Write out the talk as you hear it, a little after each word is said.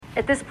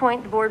At this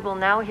point, the board will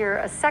now hear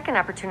a second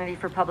opportunity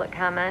for public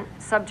comment,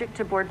 subject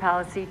to Board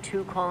Policy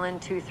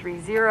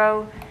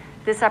 2:230.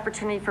 This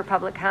opportunity for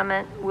public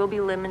comment will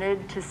be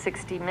limited to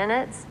 60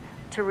 minutes.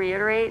 To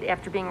reiterate,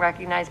 after being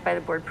recognized by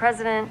the board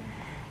president,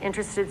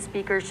 interested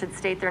speakers should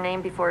state their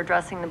name before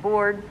addressing the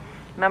board.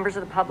 Members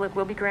of the public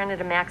will be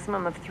granted a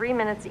maximum of 3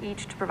 minutes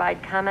each to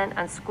provide comment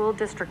on school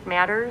district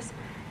matters.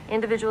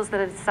 Individuals that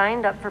have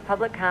signed up for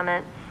public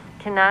comment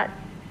cannot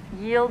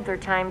yield their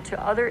time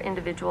to other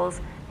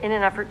individuals in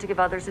an effort to give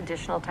others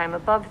additional time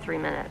above 3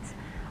 minutes.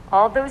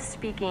 All those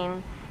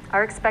speaking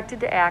are expected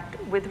to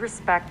act with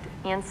respect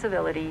and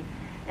civility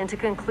and to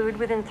conclude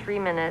within 3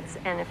 minutes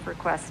and if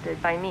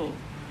requested by me.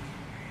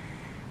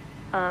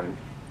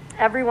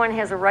 Everyone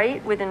has a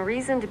right within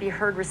reason to be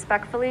heard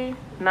respectfully.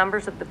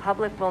 Members of the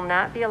public will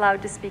not be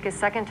allowed to speak a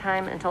second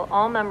time until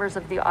all members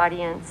of the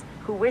audience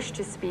who wish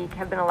to speak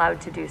have been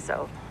allowed to do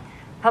so.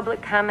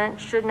 Public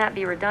comment should not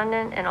be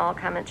redundant and all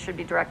comments should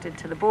be directed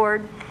to the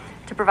board.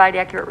 To provide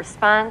accurate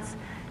response,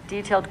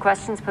 detailed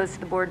questions posed to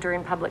the board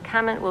during public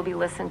comment will be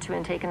listened to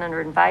and taken under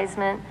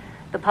advisement.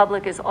 The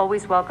public is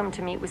always welcome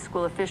to meet with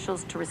school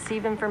officials to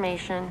receive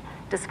information,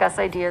 discuss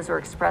ideas, or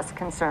express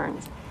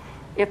concerns.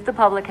 If the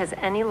public has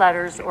any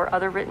letters or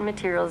other written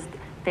materials,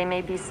 they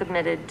may be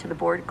submitted to the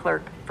board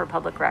clerk for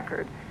public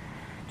record.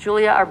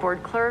 Julia, our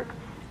board clerk,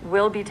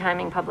 will be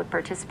timing public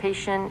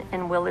participation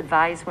and will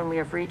advise when we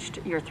have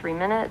reached your 3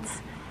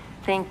 minutes.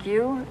 Thank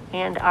you.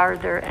 And are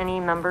there any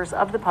members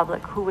of the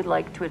public who would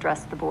like to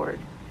address the board?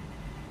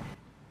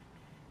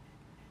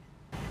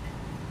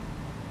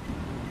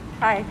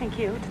 Hi, thank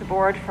you to the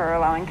board for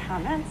allowing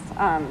comments.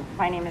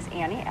 My name is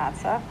Annie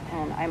Atza,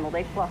 and I'm a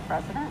Lake Bluff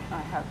resident. I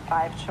have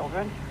 5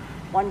 children.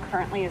 One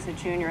currently is a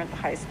junior at the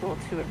high school,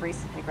 2 have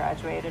recently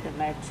graduated,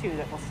 and I have 2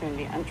 that will soon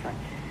be entering.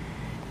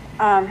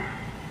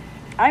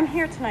 I'm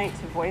here tonight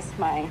to voice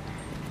my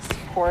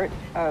support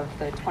of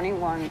the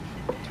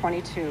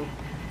 21-22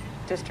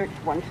 District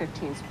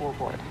 115 School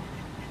Board.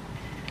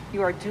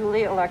 You are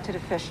duly elected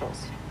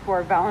officials who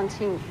are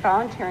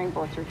volunteering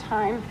both your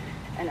time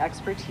and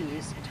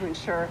expertise to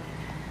ensure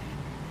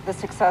the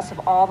success of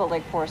all the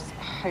Lake Forest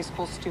High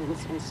School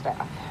students and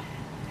staff.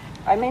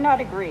 I may not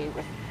agree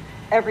with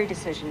every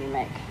decision you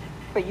make,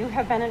 but you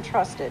have been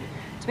entrusted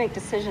to make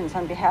decisions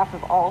on behalf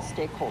of all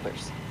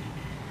stakeholders.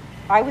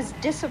 I was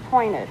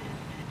disappointed,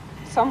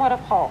 somewhat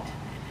appalled,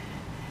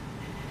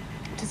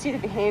 to see the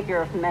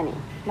behavior of many,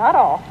 not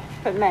all,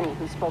 but many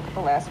who spoke at the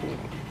last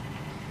meeting.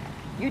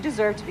 You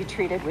deserve to be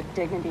treated with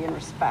dignity and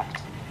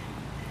respect.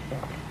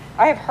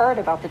 I have heard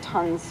about the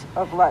tons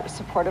of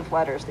supportive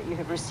letters that you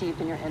have received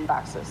in your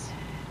inboxes.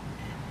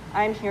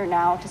 I'm here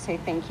now to say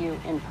thank you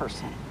in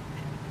person.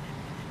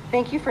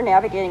 Thank you for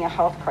navigating a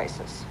health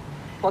crisis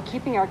while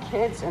keeping our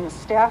kids and the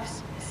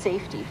staff's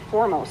safety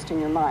foremost in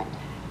your mind.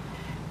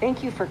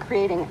 Thank you for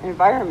creating an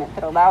environment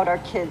that allowed our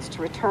kids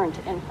to return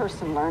to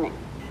in-person learning,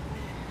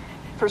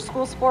 for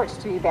school sports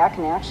to be back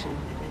in action,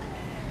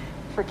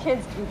 for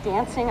kids to be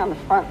dancing on the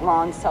front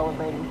lawn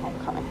celebrating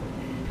homecoming.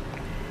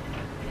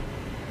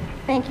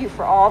 Thank you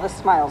for all the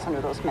smiles under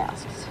those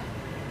masks.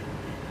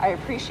 I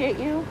appreciate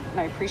you,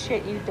 and I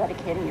appreciate you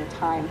dedicating your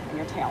time and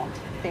your talent.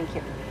 Thank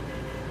you.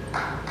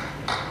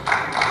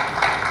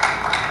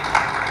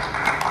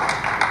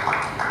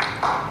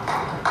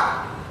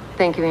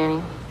 Thank you,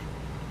 Annie.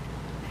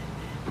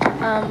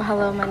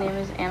 Hello, my name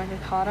is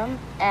Annika Cottom,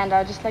 and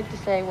I'd just like to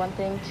say one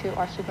thing to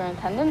our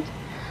superintendent.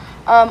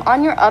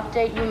 On your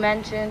update, you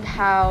mentioned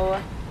how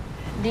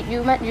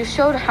you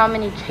showed how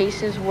many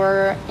cases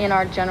were in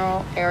our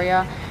general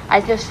area.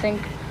 I just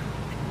think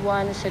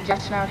one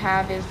suggestion I would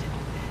have is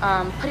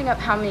putting up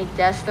how many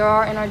deaths there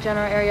are in our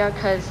general area,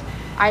 because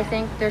I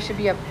think there should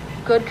be a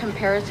good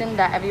comparison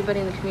that everybody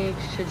in the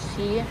community should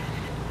see,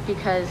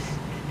 because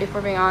if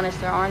we're being honest,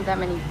 there aren't that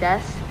many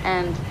deaths,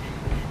 and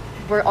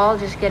we're all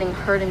just getting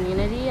herd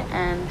immunity.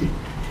 And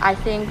I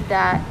think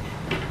that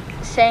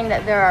saying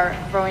that there are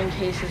growing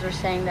cases, or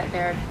saying that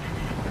there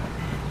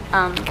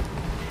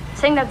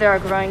are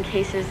growing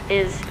cases,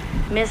 is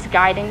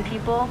misguiding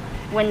people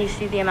when you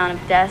see the amount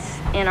of deaths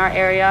in our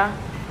area.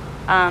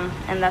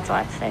 And that's all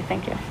I have to say.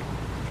 Thank you.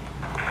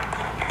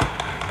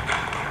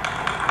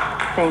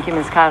 Thank you,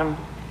 Ms. Cottom.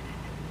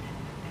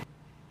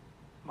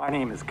 My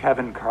name is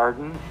Kevin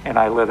Carden, and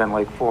I live in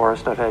Lake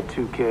Forest. I've had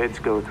 2 kids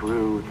go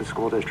through the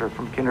school district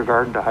from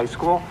kindergarten to high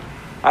school.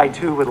 I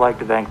too would like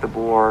to thank the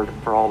board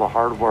for all the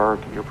hard work,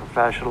 your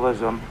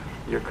professionalism,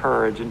 your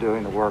courage in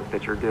doing the work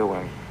that you're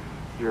doing.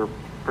 You're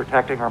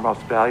protecting our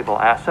most valuable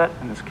asset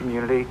in this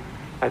community.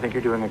 I think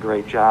you're doing a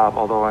great job.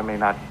 Although I may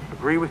not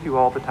agree with you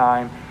all the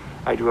time,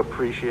 I do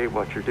appreciate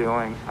what you're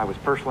doing. I was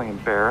personally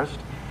embarrassed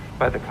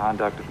by the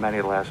conduct of many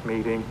at the last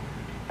meeting,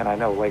 and I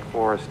know Lake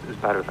Forest is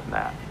better than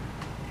that.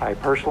 I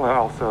personally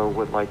also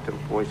would like to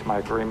voice my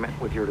agreement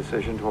with your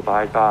decision to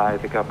abide by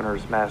the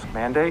governor's mask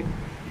mandate.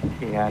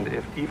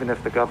 And even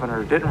if the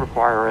governor didn't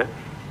require it,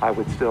 I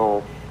would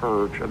still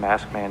urge a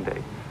mask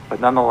mandate. But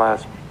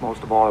nonetheless,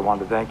 most of all, I want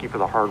to thank you for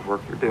the hard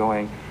work you're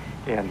doing,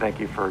 and thank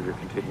you for your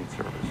continued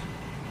service.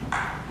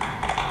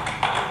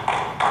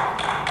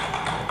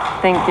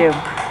 Thank you.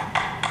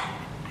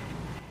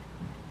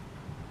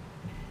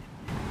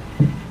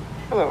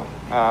 Hello,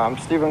 I'm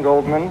Stephen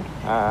Goldman.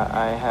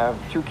 I have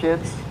 2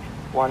 kids,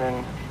 one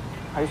in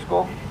high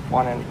school,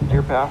 one in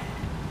Deer Path.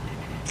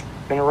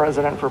 Been a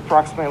resident for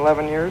approximately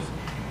 11 years.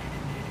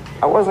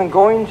 I wasn't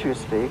going to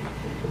speak.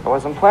 I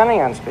wasn't planning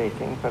on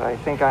speaking, but I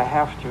think I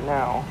have to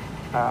now.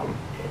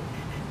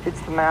 It's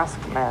the mask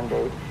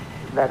mandate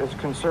that is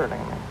concerning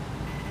me.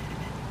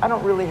 I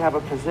don't really have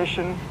a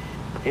position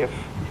if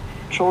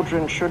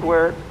children should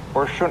wear it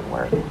or shouldn't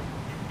wear it.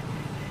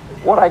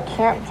 What I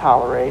can't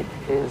tolerate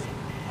is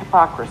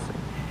hypocrisy.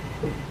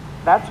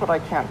 That's what I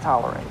can't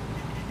tolerate.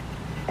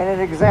 And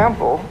an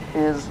example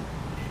is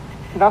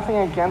nothing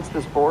against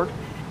this board,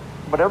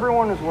 but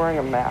everyone is wearing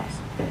a mask,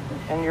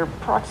 and you're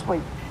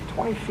approximately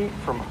 20 feet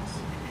from us.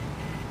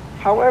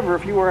 However,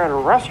 if you were at a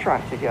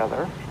restaurant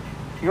together,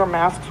 your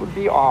masks would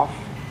be off,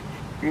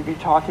 you'd be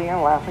talking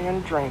and laughing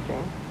and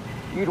drinking.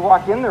 You'd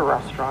walk in the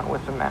restaurant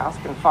with the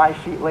mask, and 5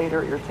 feet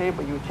later at your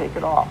table, you would take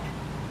it off.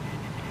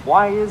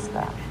 Why is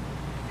that?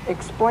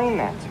 Explain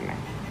that to me.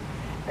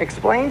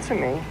 Explain to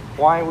me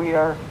why we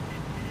are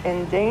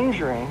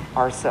endangering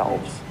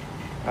ourselves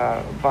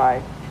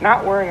by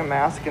not wearing a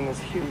mask in this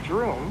huge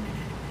room,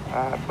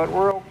 but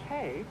we're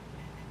okay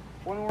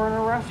when we're in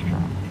a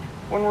restaurant,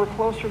 when we're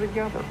closer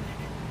together.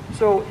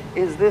 So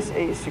is this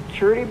a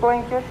security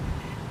blanket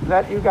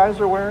that you guys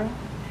are wearing?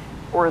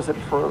 Or is it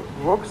for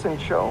looks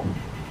and show?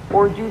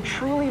 Or do you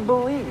truly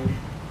believe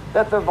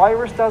that the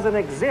virus doesn't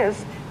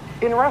exist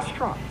in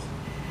restaurants,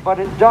 but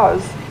it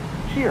does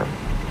here?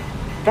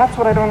 That's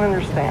what I don't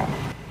understand.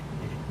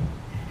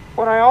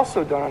 What I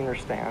also don't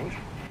understand,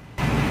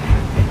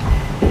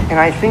 and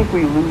I think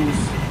we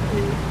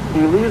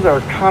lose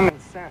our common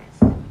sense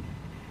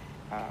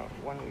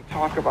when we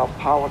talk about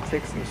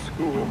politics in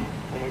school,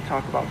 when we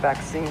talk about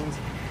vaccines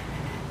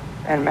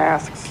and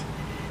masks.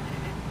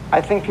 I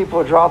think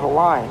people draw the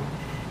line,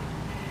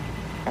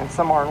 and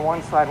some are on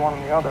one side, one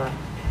on the other,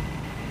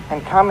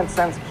 and common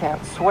sense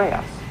can't sway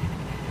us.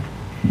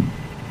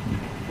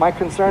 My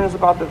concern is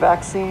about the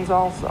vaccines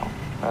also.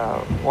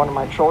 One of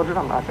my children,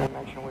 I'm not going to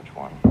mention which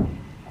one,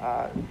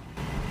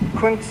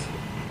 couldn't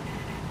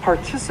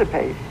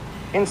participate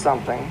in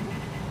something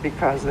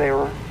because they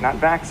were not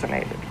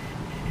vaccinated.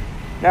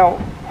 Now,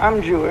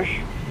 I'm Jewish.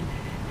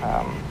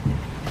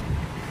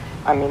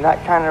 I mean,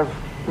 that kind of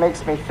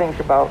makes me think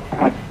about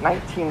like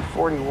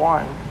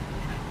 1941,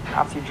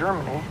 Nazi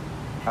Germany,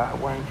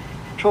 when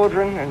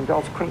children and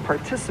adults couldn't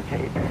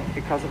participate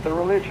because of their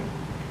religion.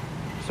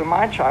 So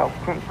my child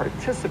couldn't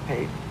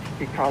participate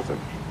because of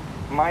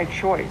my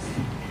choice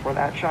for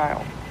that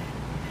child.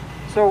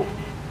 So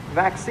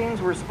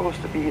vaccines were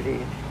supposed to be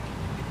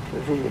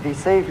the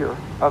savior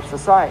of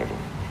society.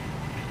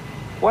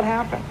 What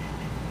happened?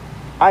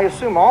 I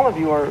assume all of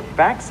you are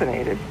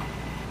vaccinated,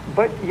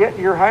 but yet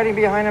you're hiding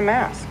behind a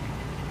mask.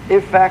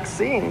 If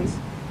vaccines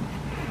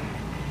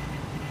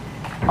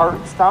are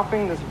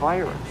stopping this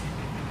virus,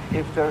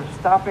 if they're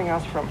stopping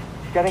us from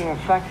getting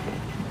infected,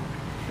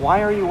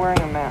 why are you wearing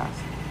a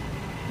mask?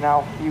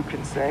 Now, you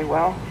can say,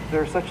 well,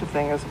 there's such a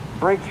thing as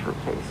breakthrough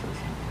cases.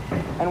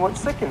 And what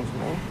sickens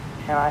me,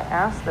 and I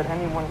ask that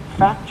anyone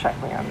fact check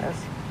me on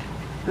this,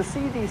 the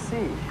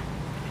CDC,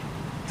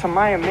 to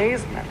my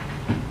amazement,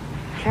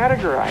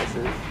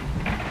 categorizes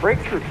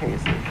breakthrough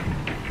cases,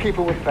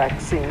 people with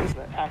vaccines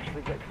that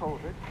actually get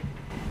COVID,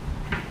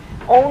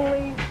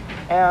 only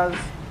as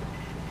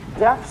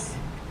deaths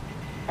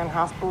and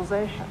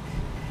hospitalizations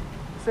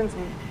since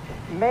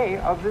May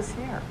of this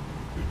year.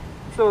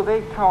 So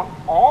they count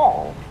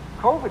all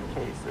COVID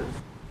cases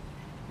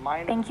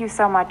minus... Thank you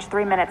so much.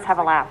 3 minutes have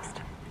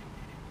elapsed.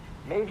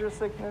 Major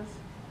sickness.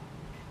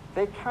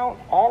 They count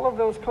all of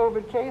those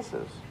COVID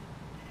cases,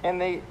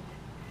 and they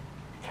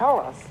tell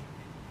us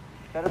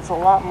that it's a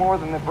lot more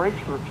than the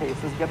breakthrough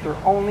cases, yet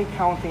they're only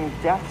counting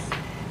deaths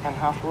and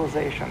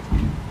hospitalizations.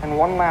 And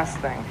one last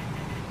thing.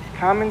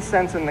 Common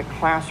sense in the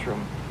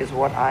classroom is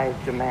what I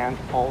demand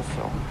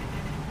also.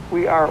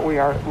 We are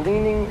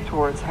leaning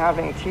towards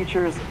having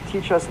teachers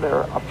teach us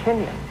their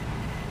opinion,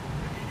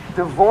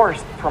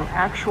 divorced from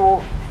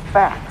actual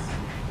facts.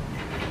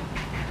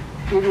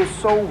 It is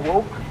so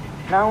woke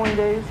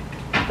nowadays.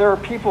 There are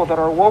people that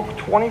are woke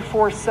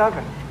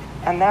 24/7,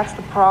 and that's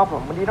the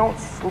problem. When you don't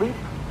sleep,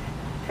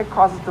 it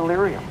causes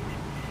delirium.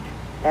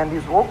 And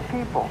these woke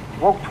people,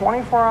 woke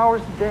 24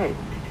 hours a day,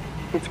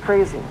 it's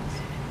craziness.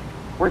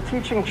 We're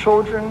teaching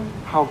children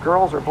how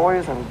girls are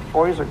boys and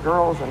boys are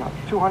girls and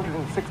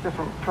 206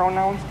 different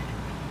pronouns,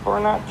 but we're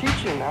not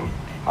teaching them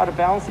how to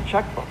balance a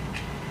checkbook.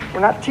 We're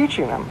not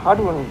teaching them how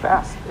to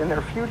invest in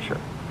their future.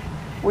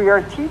 We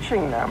are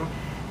teaching them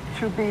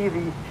to be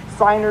the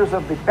signers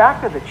of the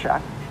back of the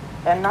check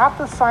and not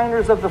the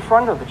signers of the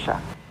front of the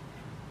check.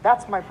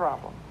 That's my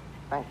problem.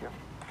 Thank you.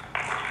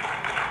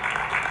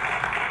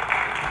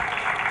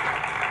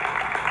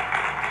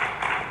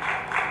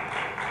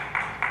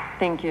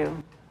 Thank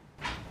you.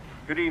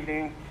 Good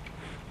evening.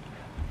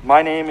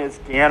 My name is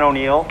Dan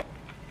O'Neill.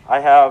 I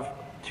have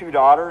 2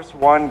 daughters.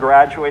 One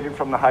graduated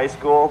from the high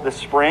school this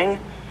spring,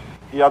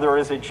 The other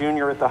is a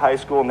junior at the high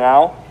school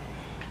now.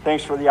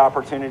 Thanks for the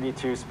opportunity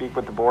to speak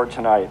with the board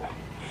tonight.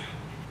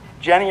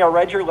 Jenny, I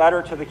read your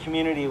letter to the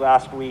community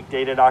last week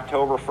dated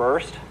October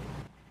 1st,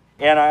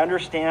 and I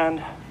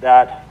understand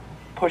that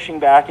pushing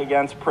back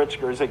against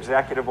Pritzker's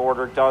executive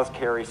order does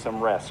carry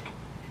some risk.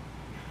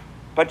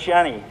 But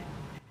Jenny,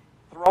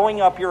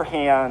 throwing up your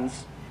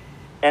hands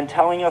and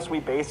telling us we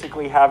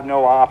basically have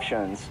no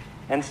options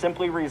and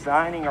simply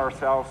resigning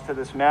ourselves to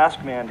this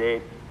mask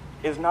mandate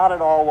is not at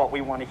all what we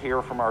want to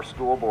hear from our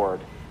school board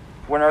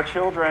when our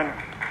children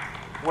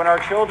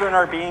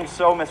are being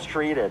so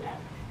mistreated.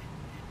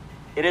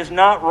 It is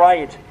not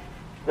right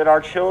that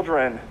our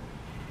children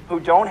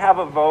who don't have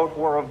a vote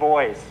or a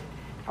voice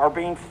are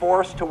being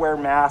forced to wear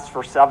masks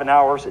for 7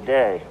 hours a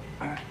day.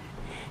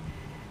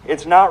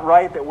 It's not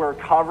right that we're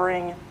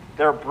covering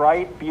their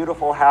bright,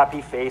 beautiful,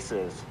 happy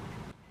faces.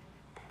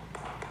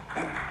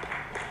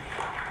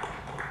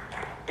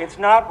 It's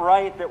not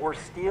right that we're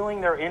stealing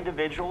their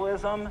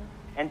individualism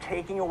and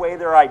taking away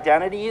their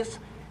identities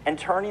and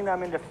turning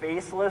them into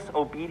faceless,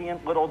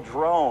 obedient little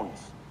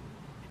drones.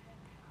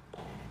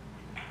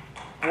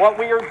 What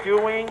we are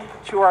doing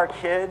to our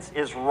kids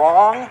is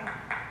wrong.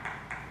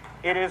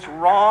 It is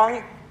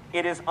wrong,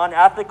 it is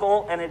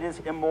unethical, and it is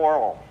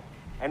immoral,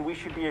 and we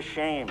should be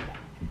ashamed.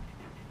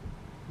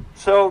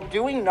 So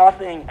doing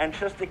nothing and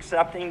just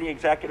accepting the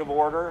executive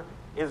order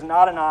is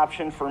not an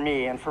option for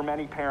me and for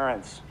many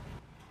parents.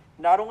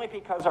 Not only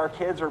because our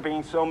kids are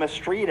being so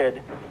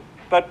mistreated,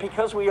 but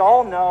because we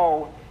all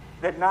know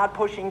that not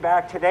pushing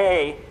back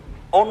today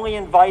only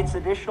invites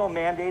additional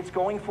mandates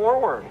going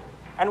forward.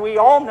 And we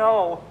all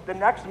know the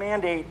next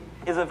mandate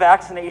is a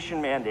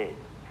vaccination mandate.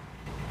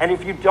 And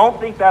if you don't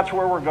think that's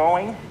where we're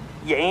going,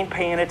 you ain't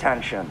paying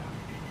attention.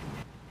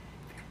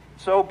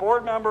 So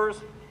board members,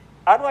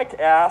 I'd like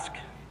to ask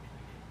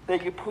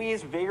that you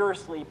please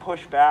vigorously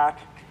push back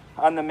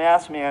on the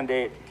mask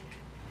mandate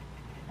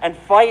and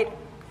fight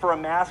for a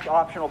mask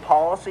optional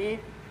policy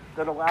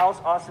that allows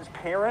us as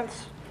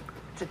parents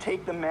to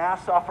take the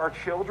masks off our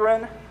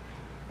children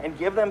and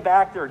give them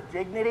back their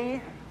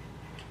dignity,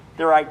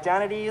 their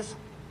identities,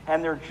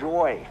 and their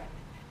joy.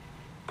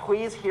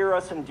 Please hear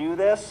us and do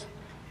this.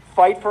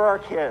 Fight for our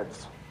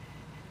kids.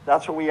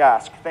 That's what we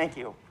ask. Thank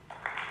you.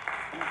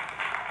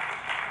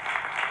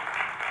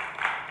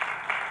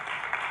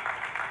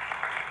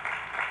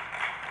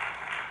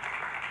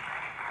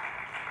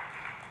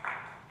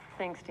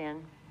 Thanks,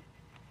 Dan.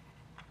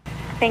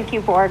 Thank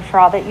you, board, for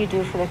all that you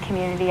do for the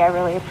community. I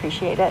really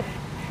appreciate it.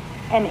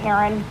 And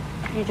Aaron,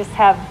 you just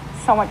have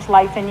so much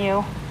life in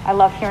you. I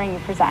love hearing you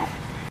present.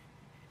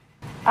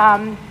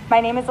 My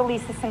name is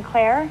Elisa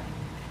Sinclair,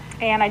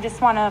 and I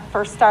just want to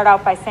first start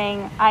out by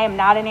saying I am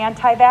not an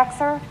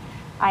anti-vaxxer.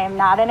 I am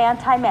not an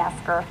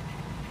anti-masker.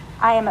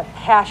 I am a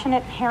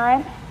passionate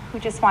parent who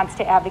just wants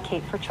to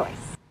advocate for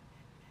choice.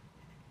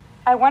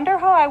 I wonder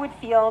how I would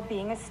feel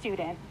being a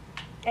student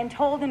and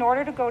told in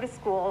order to go to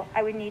school,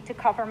 I would need to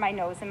cover my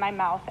nose and my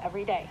mouth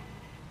every day.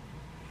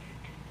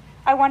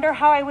 I wonder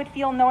how I would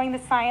feel knowing the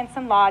science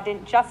and law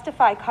didn't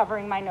justify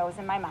covering my nose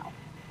and my mouth.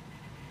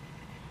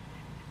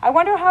 I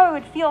wonder how I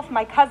would feel if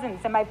my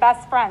cousins and my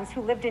best friends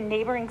who lived in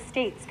neighboring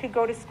states could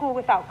go to school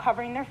without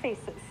covering their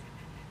faces.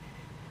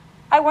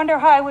 I wonder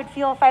how I would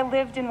feel if I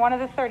lived in one of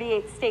the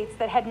 38 states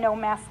that had no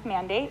mask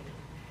mandate.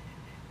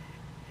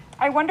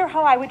 I wonder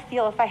how I would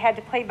feel if I had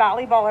to play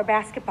volleyball or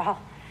basketball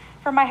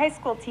for my high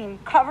school team,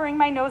 covering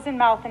my nose and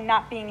mouth and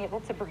not being able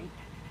to breathe.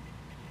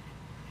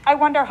 I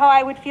wonder how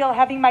I would feel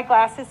having my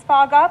glasses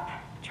fog up,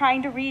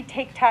 trying to read,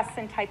 take tests,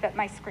 and type at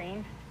my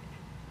screen.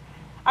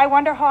 I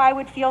wonder how I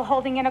would feel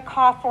holding in a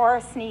cough or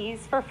a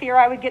sneeze for fear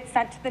I would get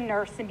sent to the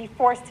nurse and be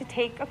forced to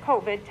take a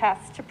COVID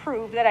test to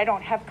prove that I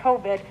don't have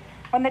COVID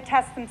when the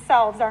tests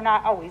themselves are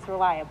not always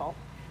reliable.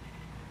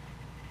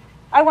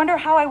 I wonder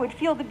how I would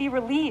feel to be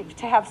relieved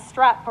to have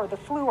strep or the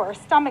flu or a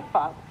stomach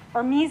bug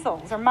or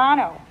measles or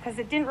mono because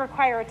it didn't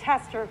require a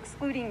test or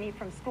excluding me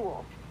from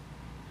school.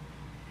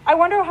 I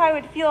wonder how I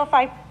would feel if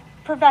I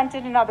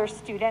prevented another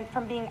student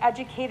from being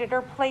educated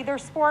or play their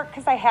sport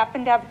because I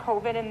happened to have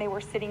COVID and they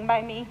were sitting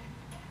by me.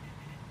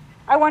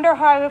 I wonder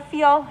how I would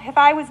feel if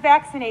I was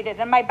vaccinated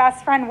and my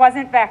best friend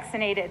wasn't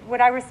vaccinated.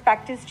 Would I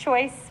respect his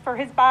choice for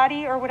his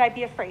body, or would I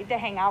be afraid to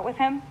hang out with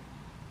him?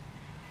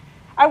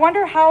 I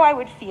wonder how I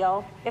would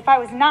feel if I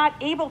was not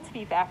able to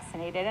be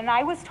vaccinated and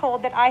I was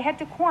told that I had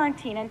to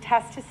quarantine and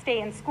test to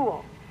stay in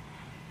school.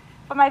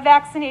 But my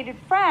vaccinated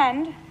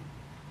friend,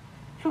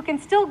 who can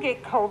still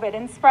get COVID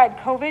and spread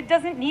COVID,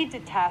 doesn't need to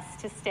test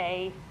to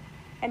stay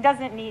and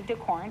doesn't need to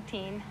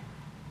quarantine.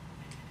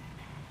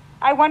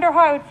 I wonder how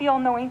I would feel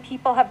knowing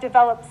people have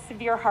developed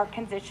severe heart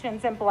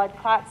conditions and blood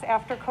clots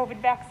after COVID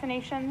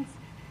vaccinations.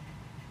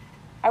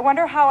 I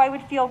wonder how I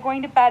would feel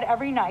going to bed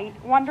every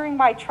night, wondering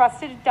why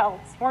trusted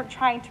adults weren't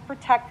trying to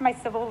protect my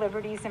civil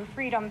liberties and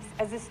freedoms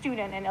as a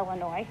student in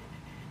Illinois.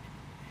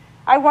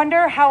 I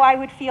wonder how I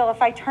would feel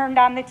if I turned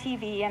on the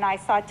TV and I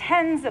saw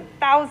tens of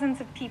thousands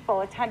of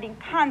people attending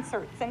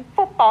concerts and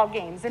football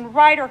games and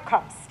Ryder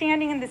Cups,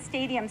 standing in the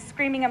stadium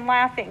screaming and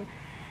laughing,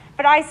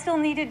 but I still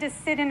needed to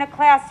sit in a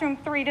classroom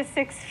 3 to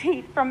 6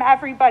 feet from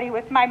everybody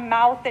with my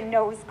mouth and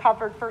nose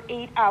covered for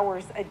 8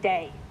 hours a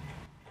day.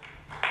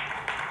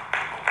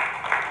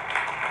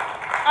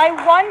 I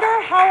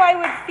wonder how I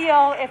would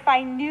feel if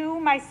I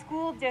knew my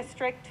school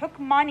district took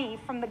money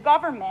from the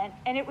government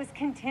and it was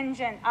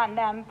contingent on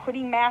them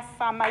putting masks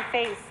on my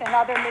face and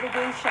other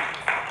mitigations.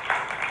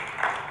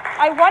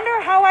 I wonder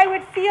how I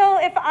would feel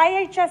if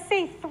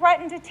IHSA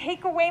threatened to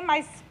take away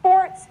my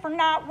sports for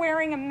not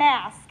wearing a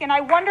mask. And I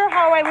wonder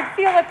how I would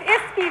feel if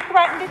ISPE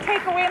threatened to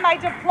take away my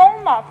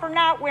diploma for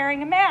not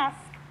wearing a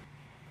mask.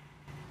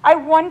 I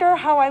wonder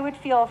how I would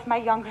feel if my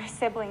younger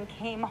sibling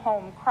came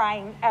home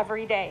crying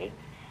every day,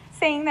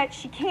 saying that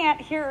she can't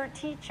hear her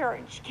teacher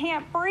and she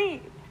can't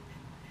breathe.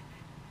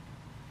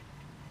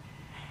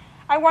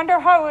 I wonder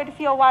how I would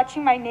feel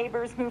watching my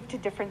neighbors move to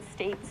different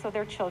states so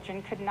their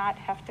children could not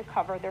have to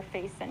cover their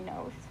face and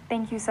nose.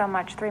 Thank you so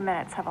much. 3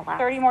 minutes have elapsed.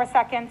 30 more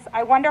seconds.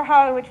 I wonder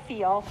how I would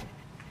feel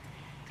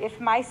if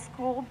my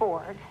school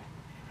board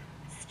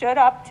stood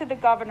up to the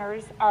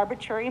governor's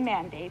arbitrary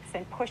mandates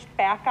and pushed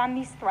back on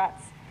these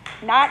threats,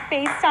 not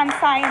based on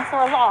science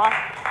or law.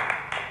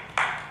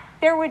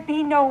 There would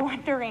be no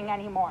wondering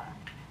anymore.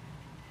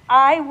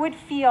 I would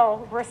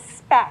feel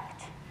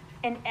respect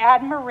and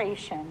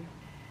admiration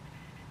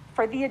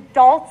for the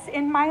adults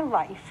in my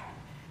life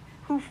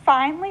who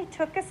finally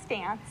took a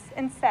stance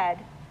and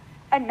said,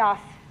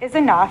 enough is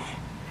enough.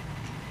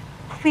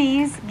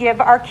 Please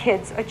give our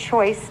kids a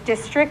choice.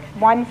 District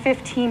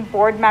 115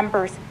 board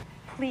members,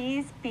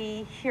 please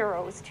be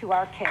heroes to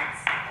our kids.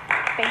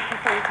 Thank you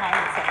for your time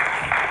and service.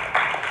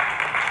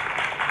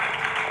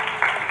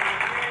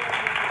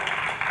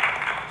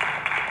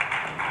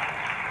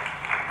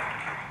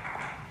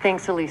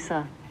 Thanks,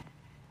 Elisa.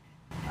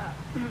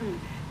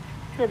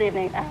 Good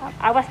evening.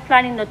 I was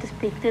planning not to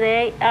speak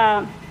today,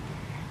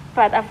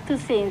 but I have two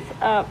things.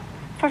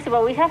 First of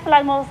all, we have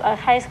almost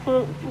high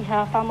school, we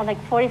have almost like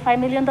 $45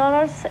 million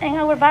in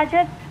our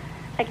budget,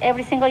 like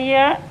every single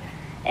year.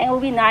 And it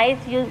would be nice,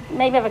 you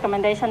maybe a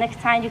recommendation next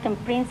time you can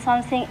print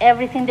something,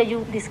 everything that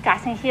you're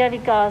discussing here,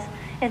 because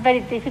it's very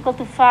difficult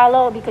to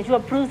follow because you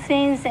approve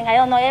things and I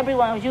don't know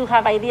everyone of you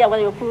have idea what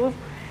you approve.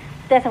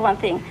 That's one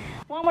thing.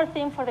 One more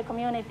thing for the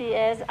community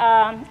is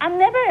I'm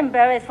never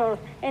embarrassed for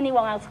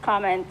anyone else's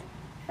comment,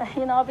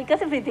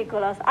 because it's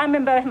ridiculous. I'm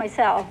embarrassed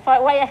myself.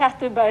 Why I have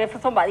to embarrass for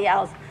somebody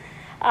else?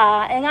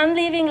 And I'm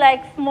living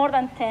like more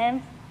than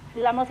 10,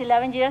 almost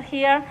 11 years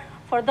here.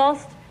 For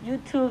those you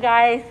two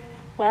guys,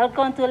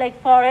 welcome to Lake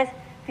Forest.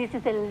 This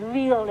is the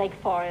real Lake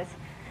Forest.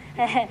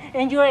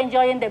 And you're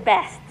enjoying the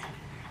best.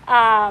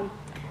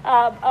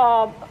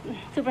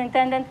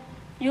 Superintendent,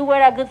 you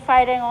were a good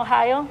fighter in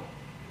Ohio.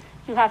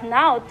 You have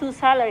now 2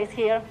 salaries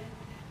here,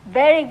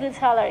 very good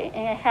salary,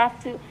 and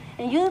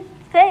you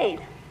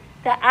said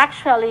that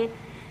actually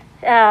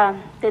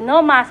the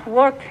no mask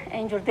work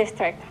in your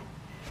district.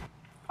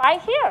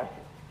 Fight here.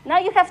 Now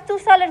you have 2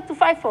 salaries to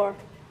fight for.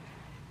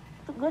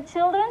 Good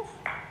children,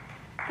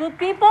 good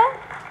people,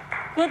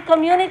 good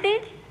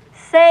community,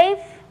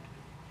 safe.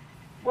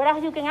 What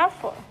else you can ask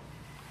for?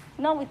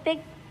 We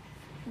take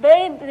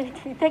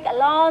a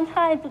long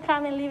time to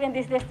come and live in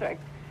this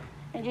district,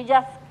 and you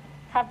just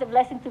have the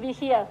blessing to be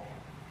here.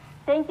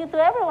 Thank you to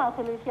everyone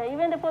who lives here,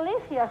 even the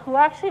police here, who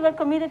actually were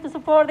committed to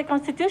support the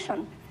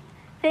Constitution.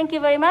 Thank you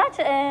very much,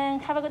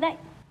 and have a good night.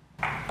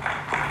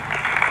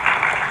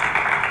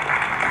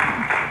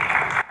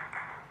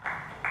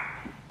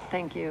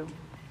 Thank you.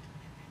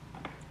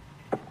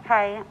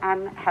 Hi,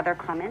 I'm Heather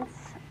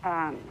Clements.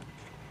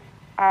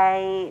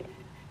 I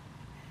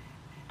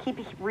keep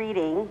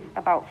reading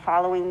about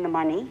following the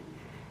money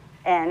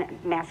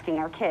and masking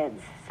our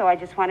kids. So I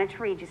just wanted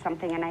to read you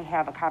something, and I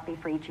have a copy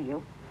for each of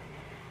you.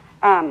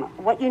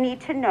 What you need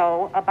to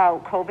know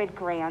about COVID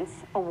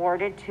grants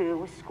awarded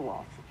to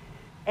schools.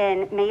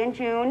 In May and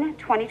June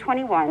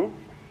 2021,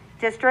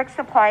 districts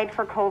applied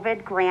for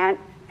COVID grant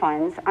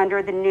funds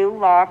under the new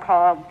law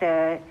called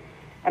the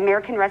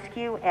American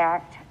Rescue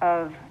Act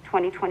of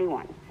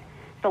 2021.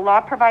 The law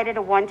provided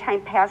a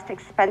one-time past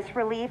expense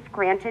relief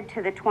granted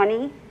to the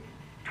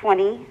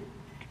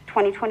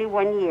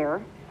 2020-2021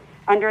 year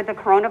under the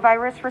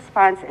Coronavirus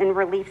Response and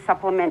Relief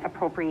Supplement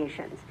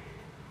appropriations.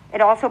 It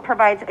also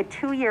provides a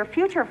 2-year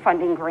future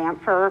funding grant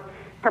for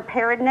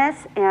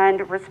preparedness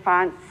and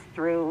response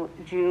through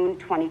June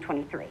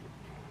 2023.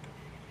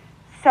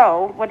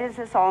 So what does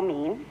this all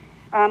mean?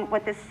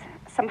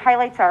 Some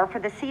highlights are, for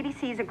the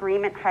CDC's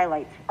agreement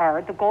highlights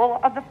are, the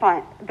goal of the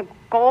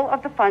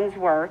funds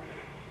were,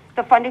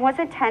 the funding was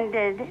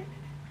intended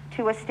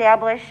to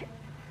establish,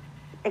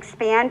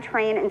 expand,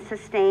 train, and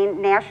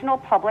sustain national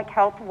public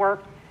health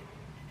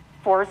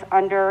workforce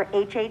under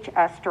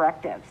HHS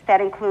directives. That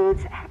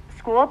includes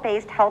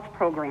school-based health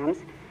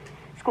programs.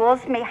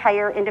 Schools may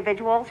hire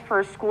individuals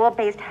for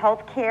school-based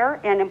health care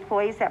and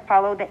employees that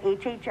follow the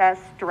HHS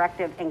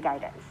directive and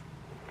guidance.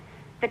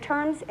 The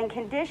terms and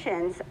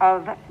conditions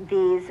of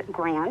these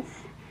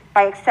grants,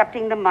 by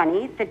accepting the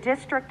money, the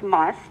district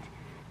must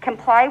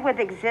comply with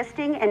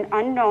existing and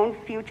unknown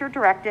future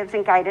directives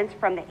and guidance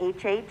from the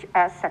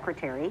HHS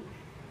secretary,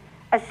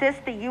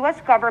 assist the U.S.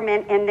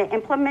 government in the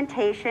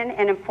implementation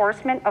and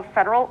enforcement of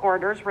federal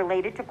orders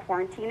related to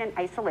quarantine and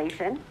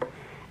isolation,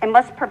 and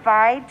must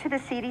provide to the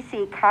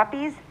CDC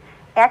copies,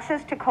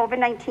 access to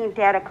COVID-19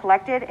 data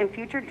collected, and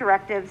future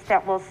directives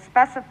that will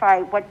specify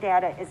what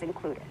data is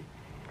included.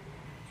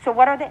 So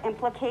what are the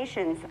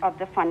implications of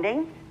the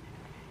funding?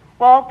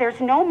 Well, there's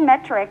no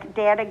metric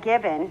data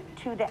given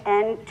to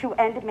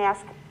end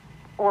mask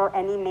or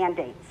any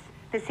mandates.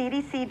 The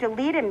CDC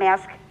deleted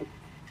mask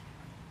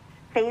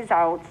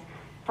phase-outs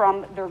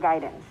from their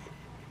guidance.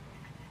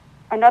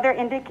 Another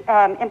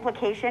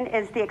implication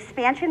is the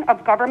expansion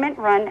of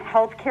government-run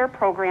healthcare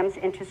programs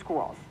into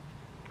schools.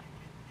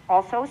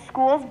 Also,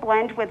 schools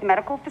blend with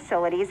medical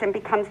facilities and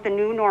becomes the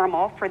new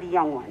normal for the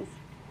young ones.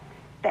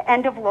 The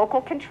end of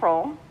local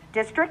control.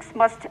 Districts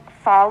must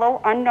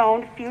follow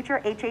unknown future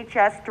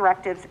HHS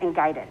directives and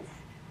guidance.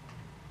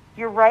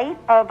 Your right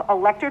of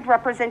elected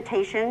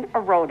representation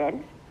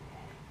eroded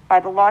by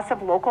the loss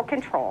of local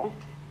control.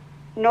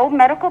 No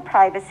medical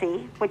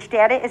privacy, which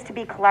data is to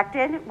be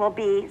collected will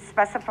be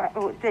specified,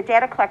 the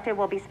data collected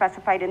will be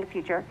specified in the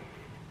future.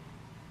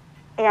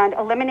 And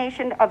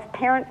elimination of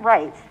parent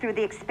rights through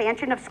the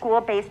expansion of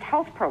school-based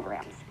health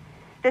programs.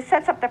 This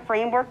sets up the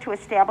framework to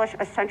establish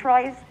a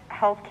centralized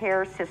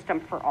healthcare system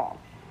for all.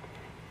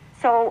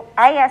 So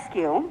I ask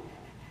you,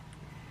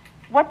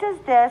 when does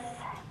this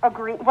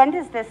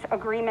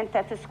agreement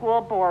that the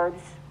school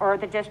boards or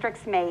the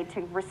districts made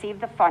to receive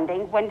the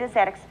funding, when does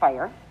that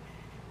expire?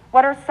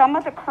 What are some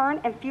of the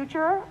current and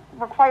future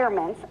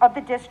requirements of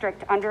the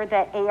district under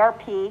the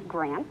ARP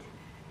grant?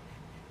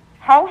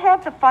 How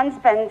have the funds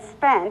been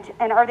spent,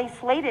 and are they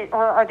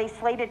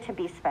slated to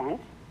be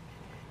spent?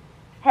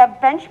 Have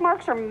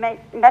benchmarks or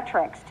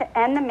metrics to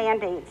end the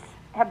mandates,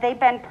 have they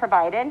been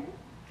provided?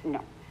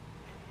 No.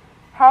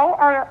 How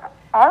are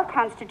our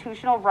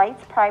constitutional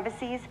rights,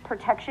 privacies,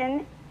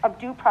 protection of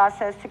due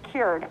process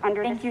secured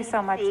under the CDC Thank you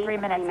so much. 3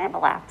 minutes have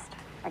elapsed.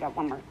 I got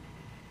a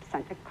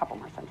couple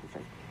more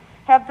sentences.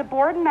 Have the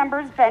board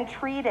members been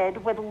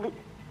treated with,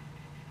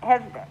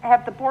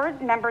 have the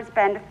board members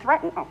been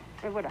threatened? Oh,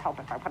 it would help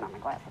if I put on my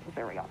glasses.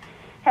 There we go.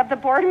 Have the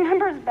board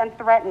members been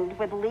threatened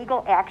with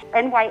legal action,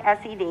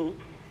 NYSED,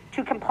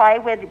 to comply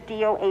with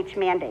DOH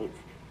mandates?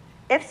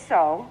 If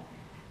so,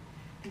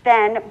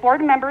 then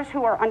board members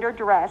who are under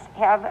duress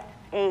have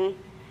a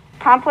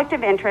conflict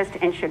of interest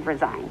and should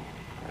resign.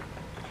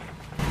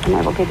 And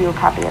I will give you a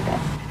copy of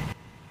this.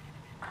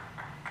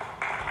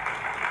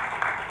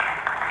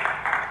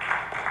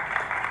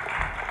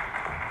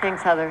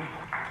 Thanks, Heather.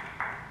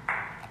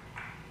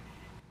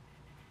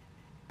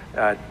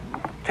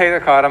 Taylor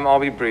Cottom, I'll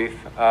be brief.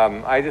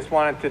 I just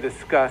wanted to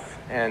discuss,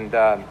 and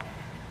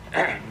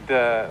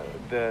the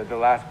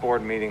last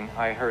board meeting,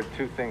 I heard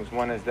two things.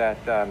 One is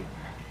that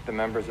the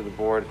members of the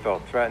board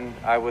felt threatened.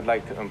 I would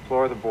like to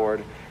implore the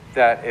board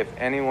that if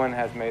anyone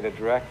has made a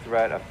direct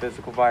threat of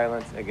physical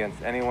violence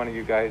against any one of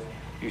you guys,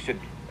 you should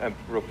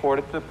report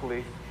it to the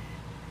police.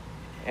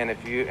 And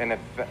if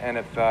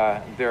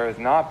there has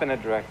not been a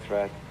direct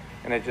threat,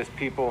 and it's just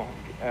people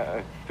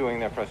doing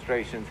their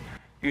frustrations,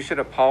 you should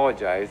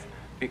apologize,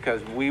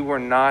 because we were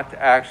not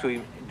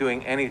actually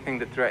doing anything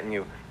to threaten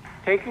you.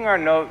 Taking our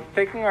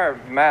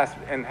mask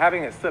and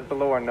having it slip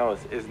below our nose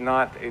is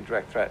not a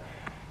direct threat.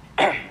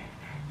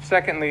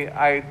 Secondly,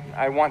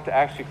 I want to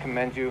actually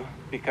commend you,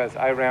 because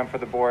I ran for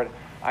the board.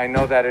 I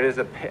know that it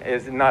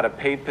is not a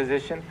paid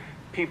position.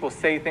 People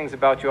say things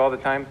about you all the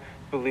time.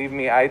 Believe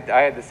me, I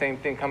had the same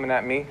thing coming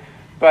at me,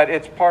 but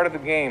it's part of the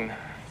game.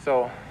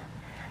 So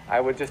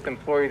I would just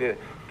implore you to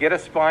get a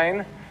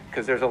spine,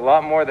 because there's a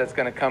lot more that's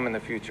going to come in the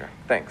future.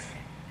 Thanks.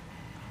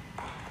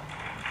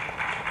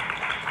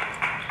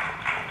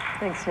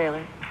 Thanks,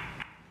 Taylor.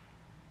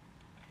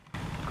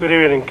 Good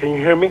evening. Can you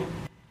hear me?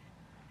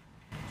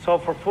 So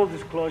for full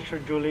disclosure,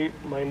 Julie,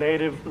 my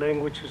native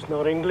language is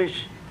not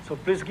English, so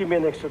please give me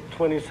an extra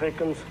 20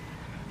 seconds.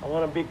 I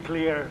want to be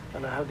clear,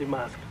 and I have the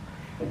mask.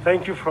 And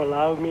thank you for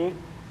allowing me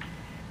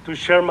to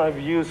share my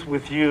views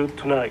with you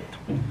tonight.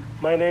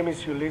 My name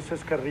is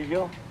Ulises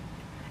Carrillo.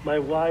 My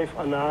wife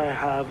and I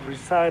have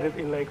resided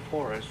in Lake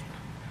Forest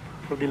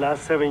for the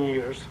last 7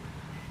 years.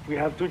 We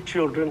have 2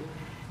 children,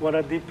 one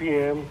at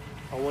DPM,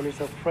 and one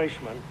is a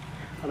freshman,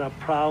 and a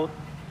proud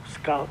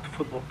Scout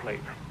football player.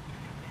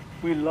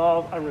 We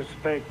love and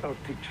respect our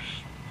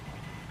teachers.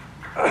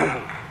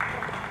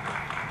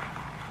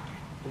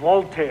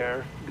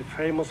 Voltaire, the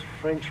famous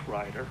French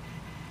writer,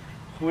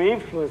 who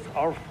influenced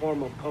our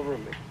form of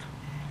government,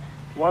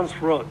 once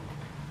wrote,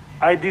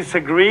 "I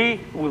disagree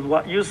with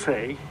what you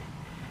say,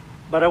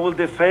 but I will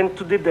defend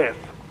to the death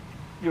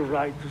your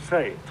right to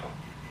say it."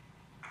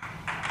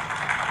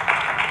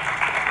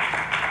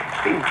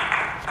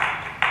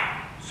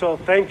 So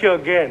thank you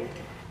again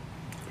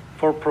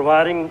for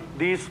providing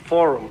this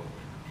forum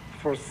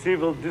for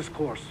civil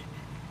discourse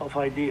of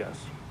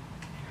ideas,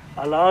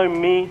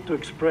 allowing me to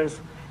express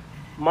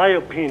my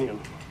opinion.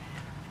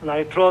 And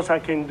I trust I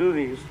can do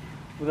this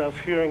without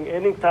fearing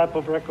any type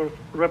of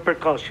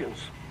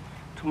repercussions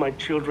to my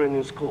children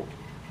in school.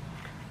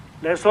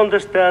 Let's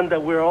understand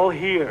that we're all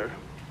here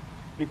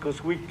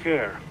because we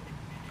care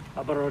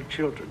about our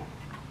children.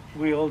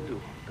 We all do.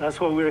 That's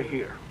why we're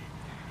here.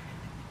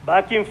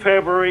 Back in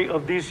February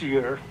of this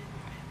year,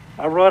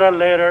 I wrote a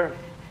letter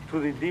to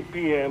the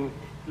DPM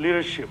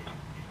leadership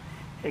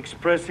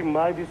expressing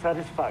my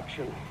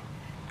dissatisfaction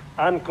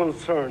and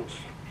concerns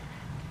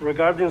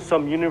regarding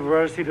some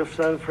University of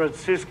San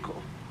Francisco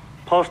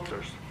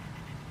posters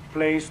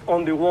placed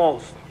on the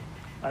walls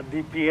at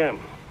DPM.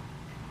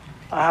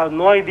 I have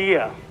no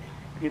idea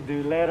if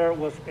the letter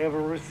was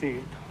ever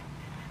received,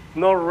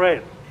 nor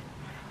read,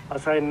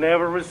 as I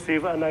never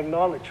received an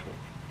acknowledgement,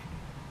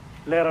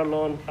 let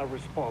alone a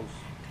response.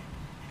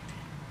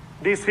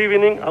 This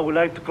evening, I would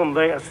like to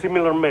convey a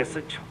similar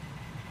message,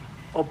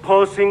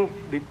 opposing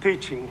the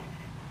teaching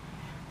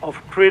of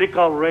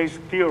critical race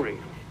theory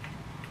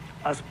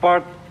as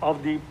part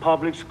of the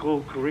public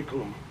school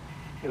curriculum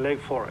in Lake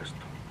Forest.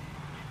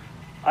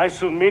 I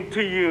submit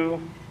to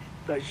you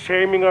that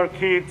shaming our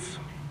kids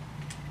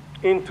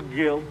into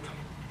guilt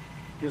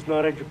is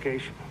not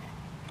education.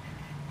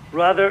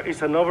 Rather,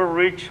 it's an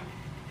overreach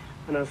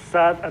and a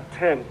sad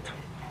attempt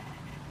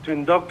to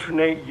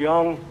indoctrinate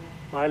young,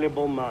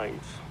 malleable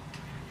minds.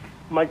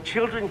 My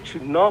children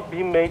should not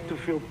be made to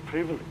feel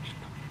privileged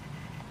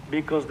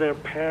because their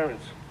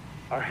parents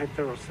are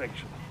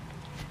heterosexual.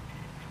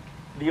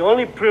 The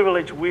only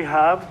privilege we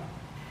have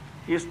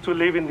is to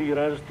live in the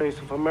United States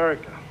of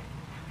America,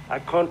 a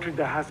country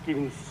that has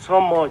given so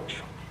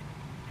much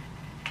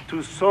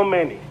to so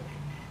many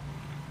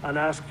and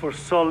asked for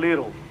so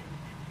little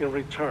in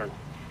return.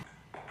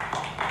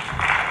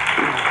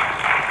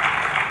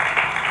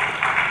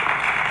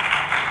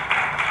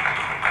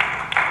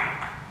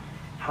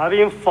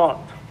 Having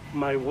fought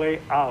my way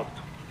out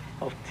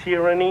of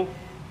tyranny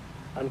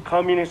and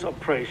communist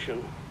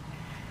oppression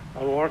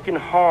and working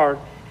hard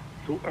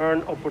to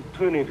earn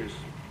opportunities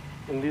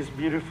in this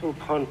beautiful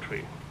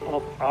country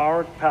of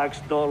our tax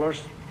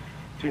dollars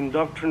to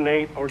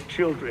indoctrinate our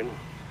children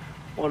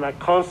on a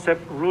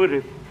concept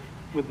rooted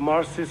with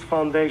Marxist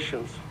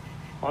foundations,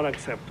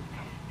 unacceptable.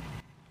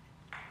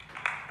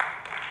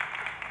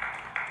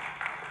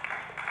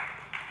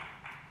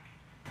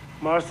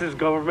 Marxist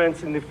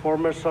governments in the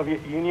former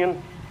Soviet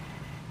Union,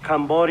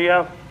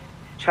 Cambodia,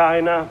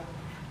 China,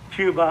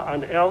 Cuba,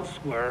 and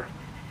elsewhere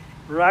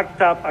racked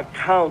up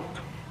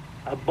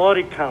a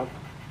body count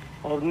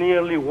of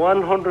nearly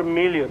 100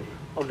 million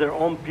of their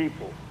own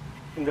people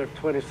in their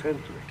 20th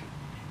century.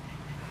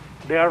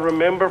 They are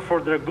remembered for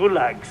their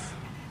gulags,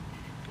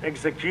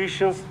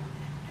 executions,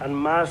 and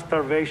mass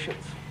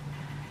starvations.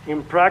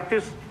 In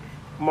practice,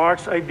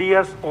 Marx's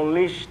ideas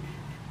unleashed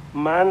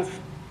man's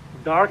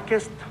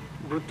darkest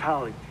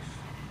brutalities.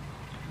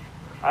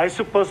 I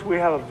suppose we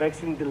have a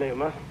vexing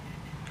dilemma,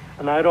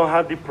 and I don't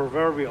have the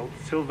proverbial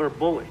silver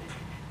bullet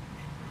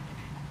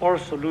or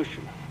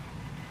solution.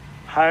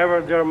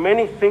 However, there are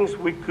many things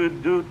we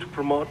could do to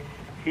promote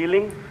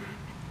healing,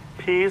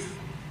 peace,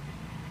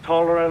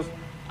 tolerance,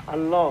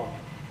 and love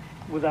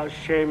without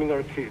shaming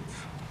our kids.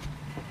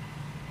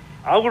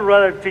 I would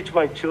rather teach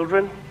my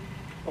children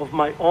of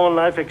my own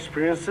life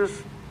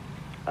experiences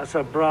as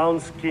a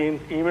brown-skinned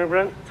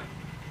immigrant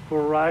who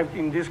arrived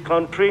in this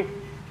country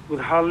with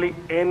hardly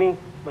any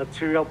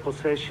material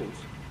possessions,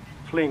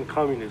 fleeing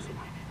communism,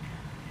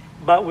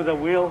 but with a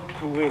will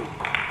to win.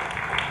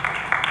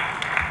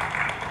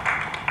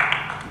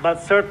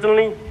 But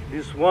certainly,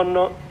 this would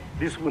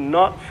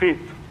not fit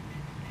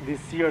the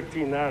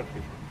CRT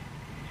narrative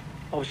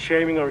of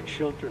shaming our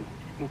children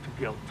into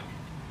guilt.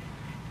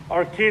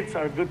 Our kids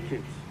are good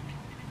kids.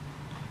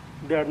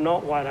 They are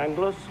not white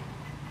Anglos.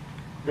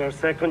 They are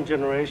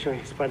second-generation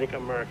Hispanic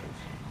Americans.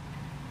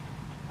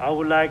 I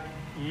would like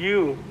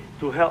you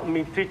to help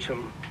me teach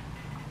them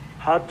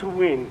how to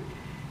win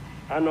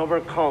and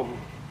overcome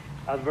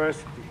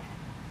adversity.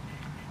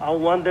 I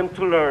want them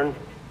to learn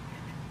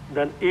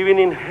that even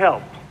in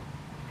hell,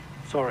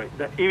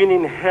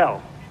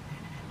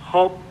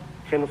 hope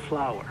can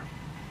flower.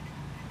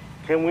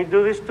 Can we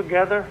do this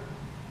together?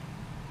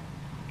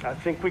 I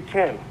think we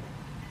can.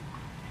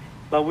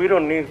 But we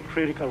don't need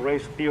critical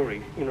race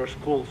theory in our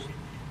schools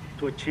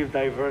to achieve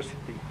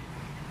diversity,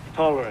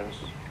 tolerance,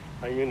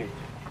 and unity.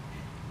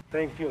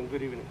 Thank you and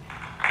good evening.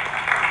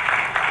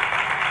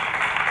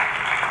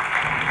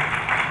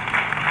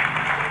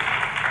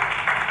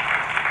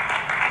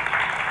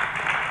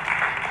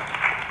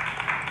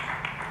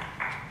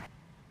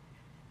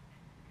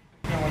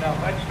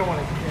 I just don't want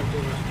to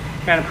do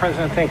this. Madam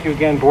President, thank you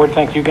again. Board,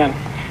 thank you again.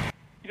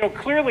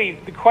 Clearly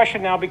the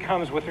question now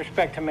becomes with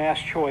respect to mass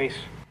choice,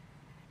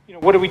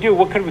 what do we do?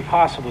 What could we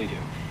possibly do?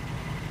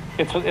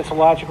 It's a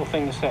logical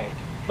thing to say.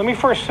 Let me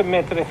first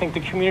submit that I think the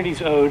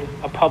community's owed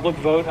a public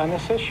vote on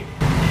this issue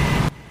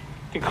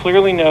to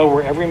clearly know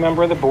where every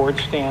member of the board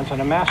stands on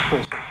a mass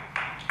choice issue.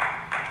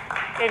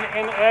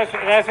 And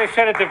as I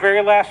said at the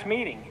very last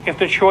meeting, if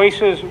the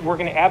choice is we're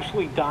going to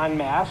absolutely don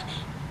masks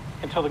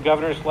until the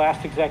governor's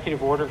last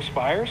executive order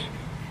expires,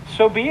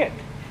 so be it.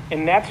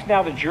 And that's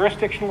now the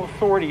jurisdictional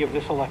authority of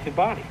this elected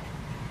body.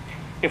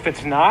 If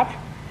it's not,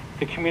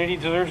 the community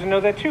deserves to know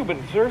that too, but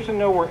it deserves to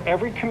know where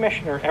every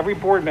commissioner, every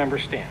board member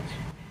stands.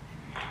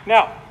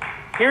 Now,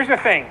 Here's the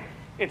thing.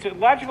 It's a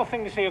logical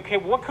thing to say, okay,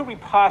 what could we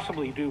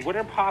possibly do? What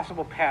are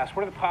possible paths?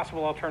 What are the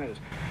possible alternatives?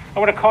 I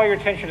want to call your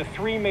attention to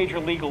 3 major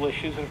legal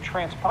issues that have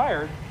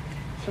transpired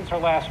since our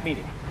last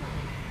meeting.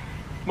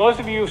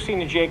 Most of you have seen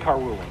the JCAR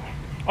ruling.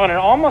 On an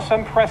almost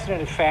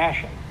unprecedented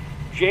fashion,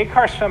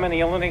 JCAR summoned the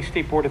Illinois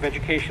State Board of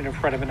Education in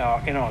front of in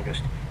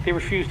August. They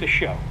refused to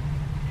show.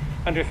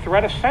 Under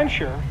threat of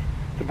censure,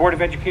 the Board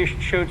of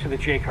Education showed to the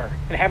JCAR.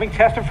 And having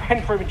testified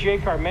in front of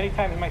JCAR many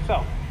times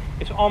myself,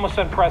 it's almost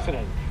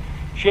unprecedented.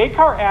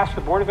 JCAR asked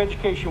the Board of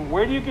Education,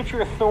 where do you get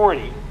your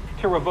authority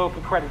to revoke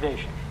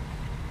accreditation?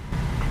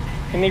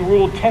 And they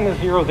ruled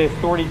 10-0, the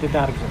authority did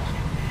not exist.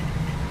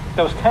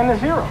 That was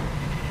 10-0.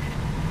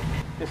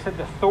 They said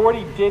the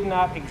authority did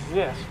not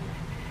exist.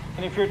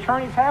 And if your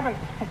attorneys haven't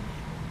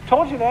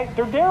told you that,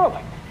 they're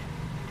derelict.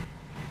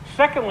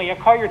 Secondly, I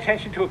call your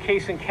attention to a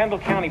case in Kendall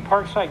County,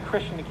 Parkside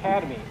Christian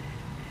Academy,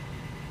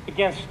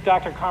 against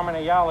Dr. Carmen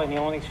Ayala and the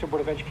Illinois State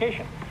Board of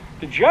Education.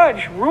 The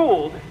judge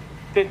ruled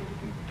that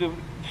the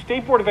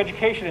State Board of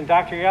Education and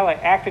Dr. Ayala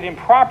acted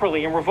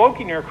improperly in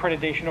revoking their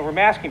accreditation over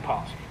masking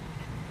policy.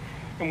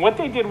 And what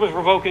they did was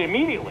revoke it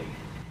immediately.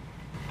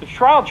 The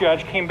trial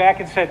judge came back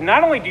and said,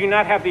 not only do you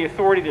not have the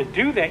authority to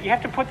do that, you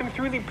have to put them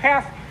through the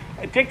path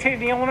dictated in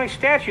the Illinois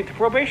statute, the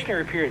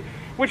probationary period,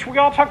 which we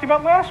all talked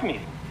about last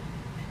meeting.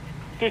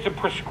 There's a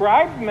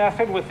prescribed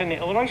method within the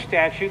Illinois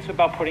statutes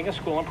about putting a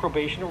school on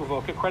probation to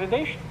revoke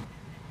accreditation.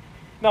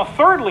 Now,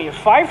 thirdly, at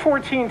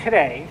 5:14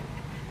 today,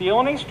 the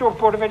Illinois State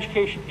Board of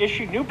Education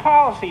issued new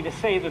policy to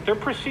say that their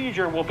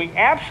procedure will be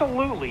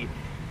absolutely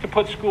to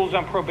put schools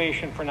on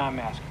probation for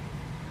non-masking.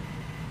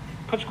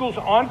 Put schools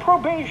on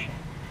probation.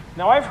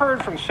 Now, I've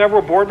heard from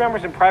several board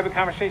members in private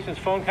conversations,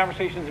 phone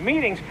conversations, and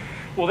meetings,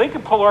 well, they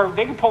could pull our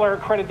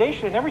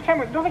accreditation, and every time,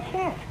 no, they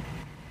can't.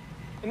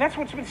 And that's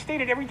what's been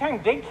stated every time.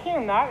 They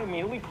cannot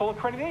immediately pull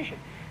accreditation.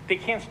 They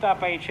can't stop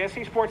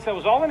IHSA sports. That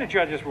was all in the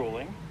judge's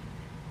ruling.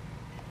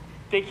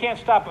 They can't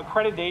stop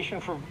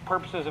accreditation for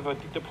purposes of a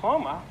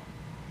diploma,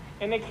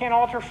 and they can't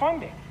alter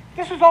funding.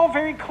 This is all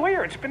very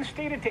clear. It's been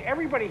stated to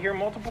everybody here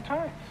multiple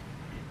times.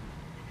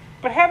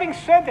 But having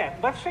said that,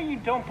 let's say you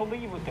don't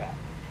believe with that.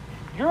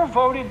 You're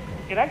voted,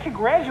 and I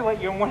congratulate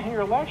you on winning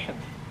your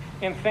elections,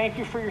 and thank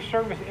you for your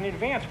service in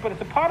advance. But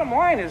the bottom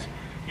line is,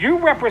 you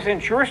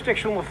represent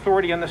jurisdictional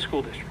authority on the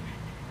school district.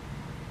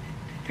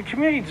 The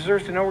community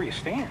deserves to know where you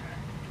stand.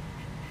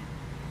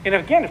 And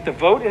again, if the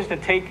vote is to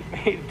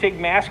take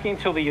masking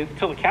till the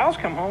cows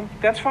come home,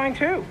 that's fine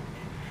too.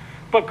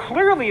 But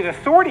clearly, the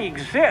authority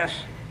exists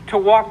to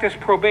walk this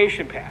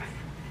probation path.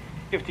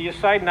 If you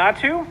decide not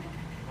to,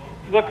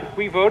 look,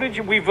 we voted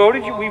you in.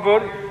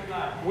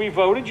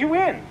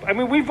 I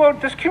mean,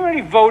 this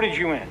community voted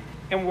you in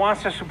and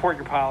wants to support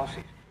your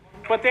policies.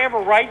 But they have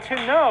a right to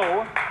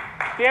know.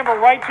 They have a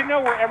right to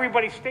know where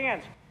everybody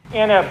stands.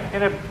 In a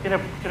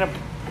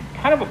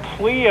kind of a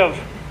plea of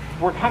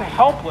we're kind of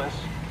helpless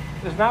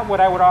is not what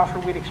I would offer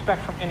we'd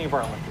expect from any of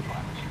our elected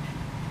bodies.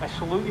 I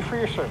salute you for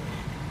your service.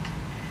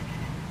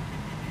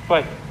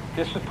 But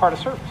this is part of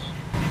service.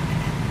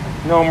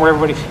 Knowing where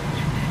everybody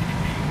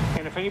stands.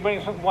 And if anybody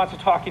wants to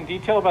talk in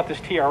detail about this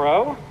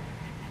TRO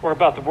or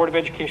about the Board of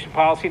Education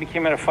policy that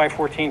came out at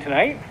 5:14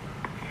 tonight,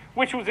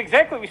 which was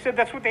exactly, we said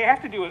that's what they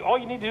have to do. All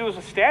you need to do is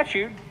a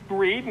statute,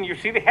 read, and you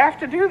see they have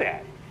to do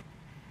that.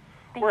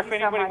 Or if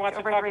anybody wants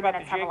to talk about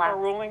the JCAR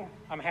ruling,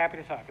 I'm happy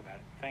to talk about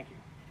it. Thank you.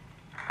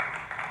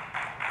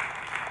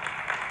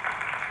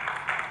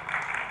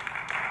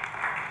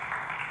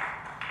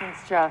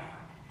 Thanks, Jeff.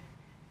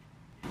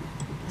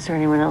 Is there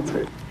anyone else?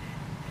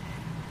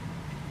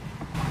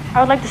 I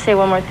would like to say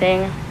one more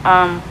thing.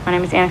 My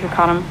name is Annika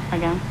Cottom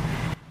again.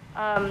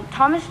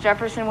 Thomas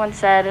Jefferson once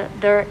said,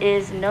 there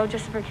is no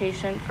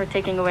justification for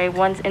taking away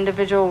one's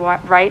individual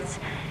rights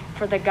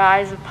for the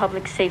guise of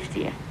public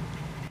safety.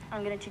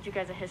 I'm going to teach you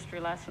guys a history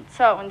lesson.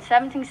 So in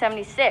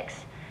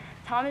 1776,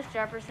 Thomas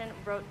Jefferson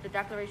wrote the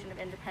Declaration of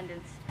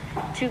Independence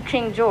to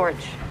King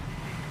George,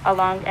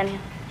 and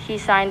he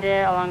signed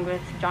it along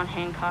with John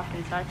Hancock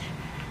and such.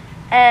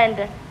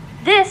 And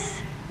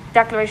this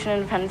Declaration of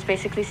Independence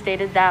basically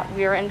stated that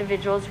we are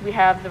individuals, we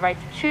have the right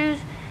to choose,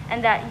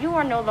 and that you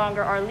are no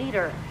longer our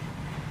leader.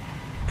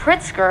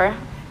 Pritzker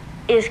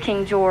is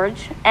King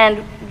George,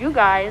 and you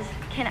guys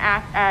can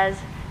act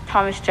as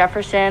Thomas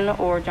Jefferson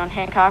or John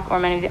Hancock or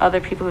many of the other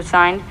people who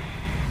signed.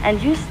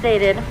 And you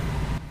stated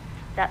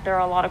that there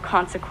are a lot of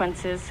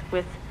consequences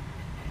with,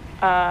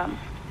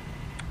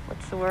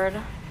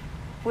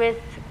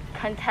 with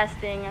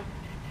contesting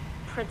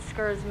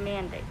Pritzker's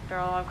mandate. There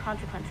are a lot of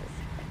consequences.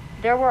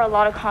 There were a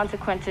lot of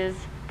consequences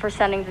for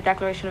sending the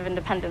Declaration of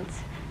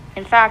Independence.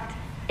 In fact,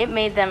 it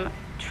made them,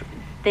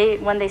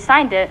 when they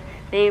signed it,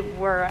 they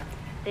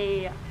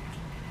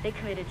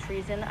committed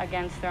treason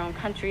against their own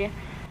country.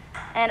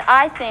 And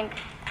I think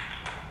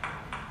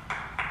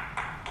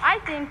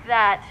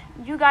that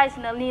you guys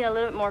need a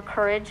little bit more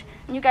courage,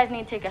 and you guys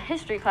need to take a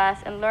history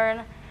class and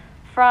learn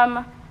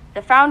from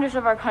the founders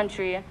of our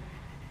country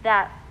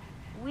that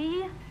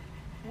we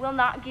will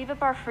not give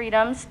up our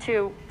freedoms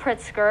to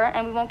Pritzker,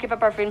 and we won't give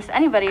up our freedoms to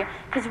anybody,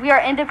 because we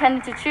are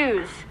independent to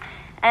choose.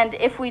 And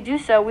if we do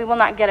so, we will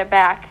not get it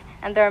back.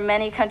 And there are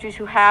many countries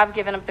who have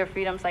given up their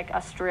freedoms, like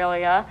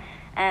Australia,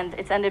 and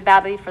it's ended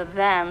badly for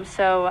them.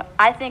 So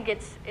I think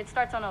it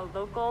starts on a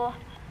local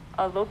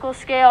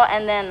scale,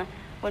 and then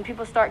when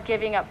people start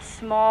giving up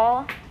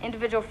small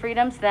individual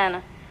freedoms,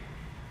 then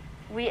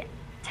we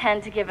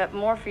tend to give up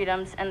more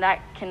freedoms, and that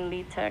can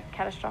lead to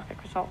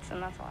catastrophic results.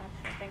 And that's all I have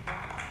to say. Thank you.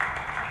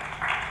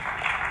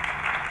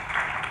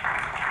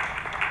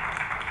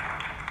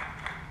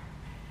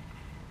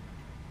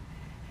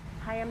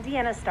 Hi, I'm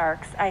Deanna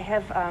Starks. I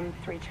have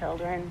 3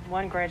 children.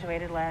 One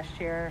graduated last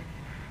year,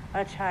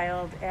 a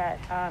child at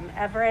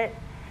Everett,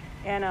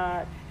 and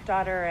a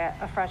daughter,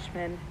 a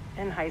freshman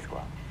in high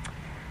school.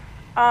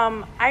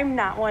 I'm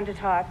not one to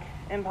talk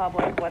in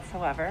public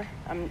whatsoever.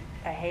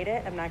 I hate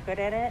it. I'm not good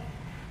at it.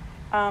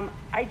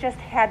 I just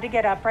had to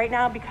get up right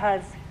now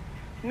because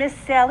Miss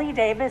Sally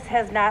Davis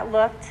has not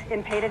looked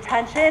and paid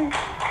attention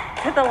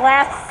to the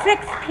last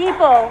 6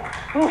 people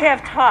who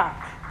have talked.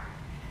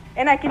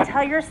 And I can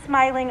tell you're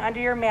smiling under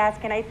your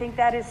mask, and I think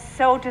that is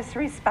so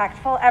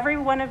disrespectful. Every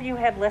one of you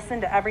had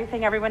listened to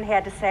everything everyone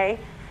had to say,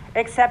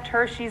 except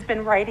her. She's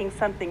been writing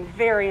something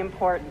very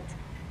important.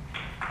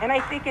 And I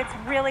think it's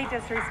really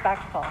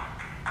disrespectful.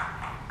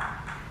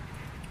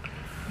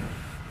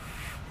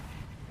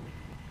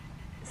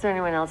 Is there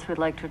anyone else who would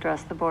like to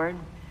address the board?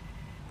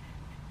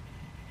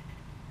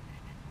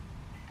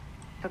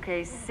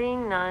 Okay,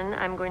 seeing none,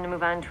 I'm going to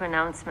move on to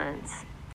announcements.